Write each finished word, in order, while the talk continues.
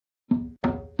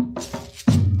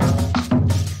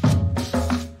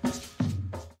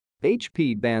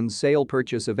HP bans sale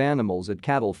purchase of animals at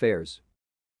cattle fairs.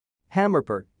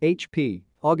 Hamirpur, HP,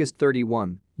 August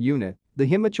 31, UNI. The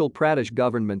Himachal Pradesh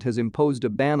government has imposed a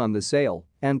ban on the sale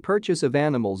and purchase of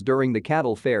animals during the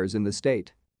cattle fairs in the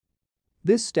state.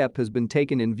 This step has been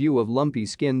taken in view of lumpy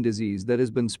skin disease that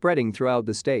has been spreading throughout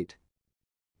the state.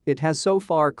 It has so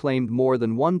far claimed more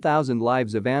than 1,000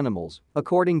 lives of animals,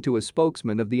 according to a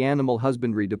spokesman of the Animal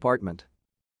Husbandry Department.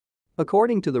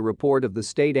 According to the report of the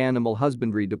State Animal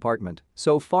Husbandry Department,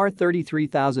 so far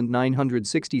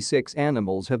 33,966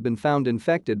 animals have been found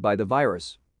infected by the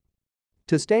virus.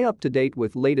 To stay up to date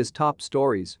with latest top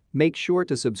stories, make sure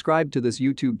to subscribe to this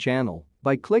YouTube channel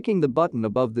by clicking the button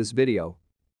above this video.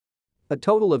 A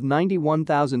total of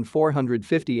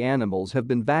 91,450 animals have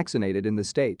been vaccinated in the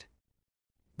state.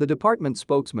 The department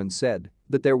spokesman said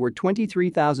that there were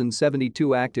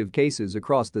 23,072 active cases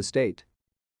across the state.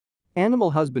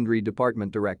 Animal Husbandry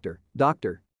Department Director,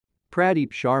 Dr.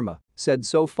 Pradeep Sharma, said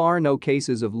so far no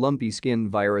cases of lumpy skin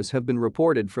virus have been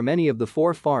reported from any of the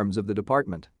 4 farms of the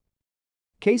department.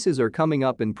 Cases are coming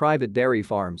up in private dairy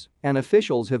farms, and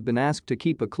officials have been asked to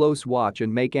keep a close watch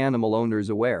and make animal owners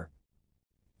aware.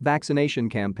 Vaccination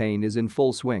campaign is in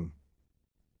full swing.